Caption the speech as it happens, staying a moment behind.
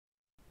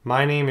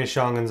My name is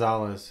Shawn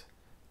Gonzalez.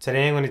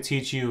 Today I'm going to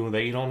teach you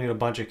that you don't need a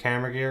bunch of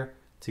camera gear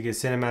to get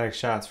cinematic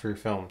shots for your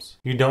films.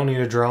 You don't need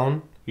a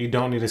drone, you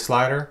don't need a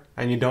slider,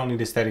 and you don't need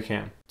a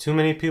Steadicam. Too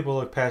many people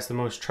look past the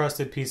most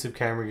trusted piece of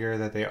camera gear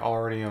that they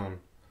already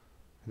own,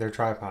 their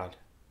tripod.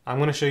 I'm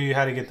going to show you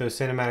how to get those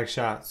cinematic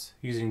shots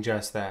using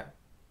just that.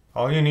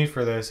 All you need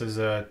for this is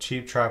a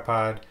cheap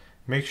tripod.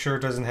 Make sure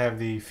it doesn't have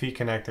the feet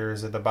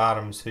connectors at the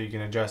bottom so you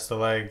can adjust the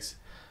legs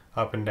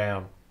up and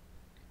down.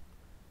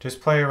 Just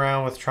play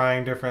around with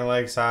trying different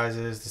leg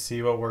sizes to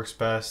see what works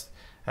best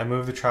and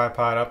move the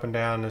tripod up and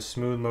down in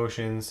smooth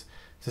motions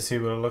to see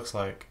what it looks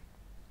like.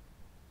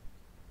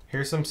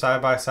 Here's some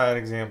side-by-side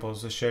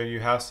examples to show you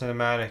how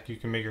cinematic you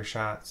can make your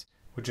shots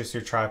with just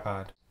your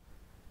tripod.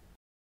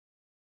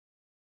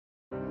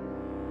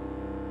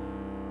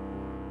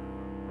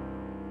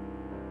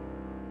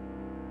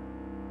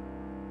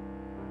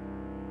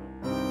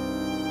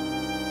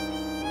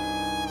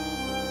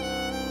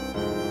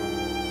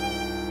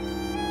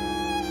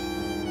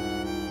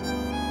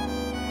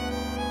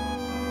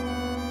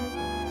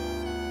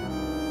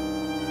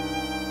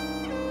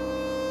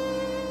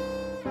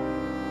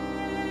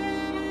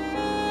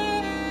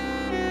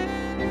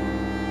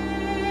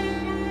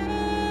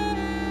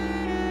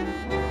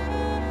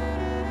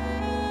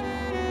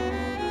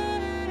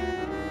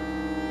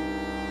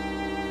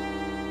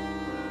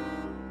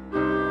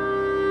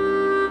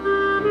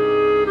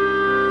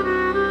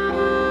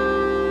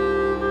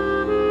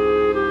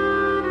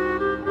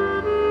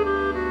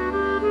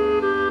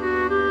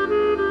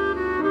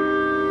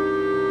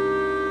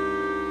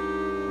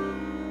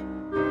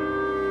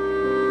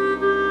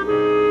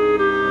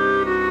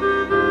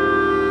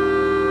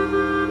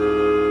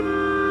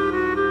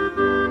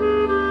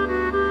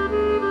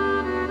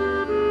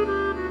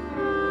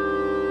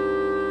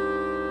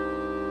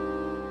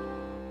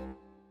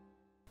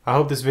 I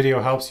hope this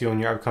video helps you on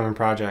your upcoming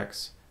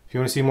projects. If you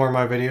want to see more of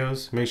my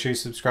videos, make sure you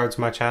subscribe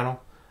to my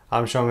channel.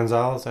 I'm Shawn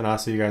Gonzalez, and I'll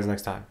see you guys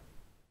next time.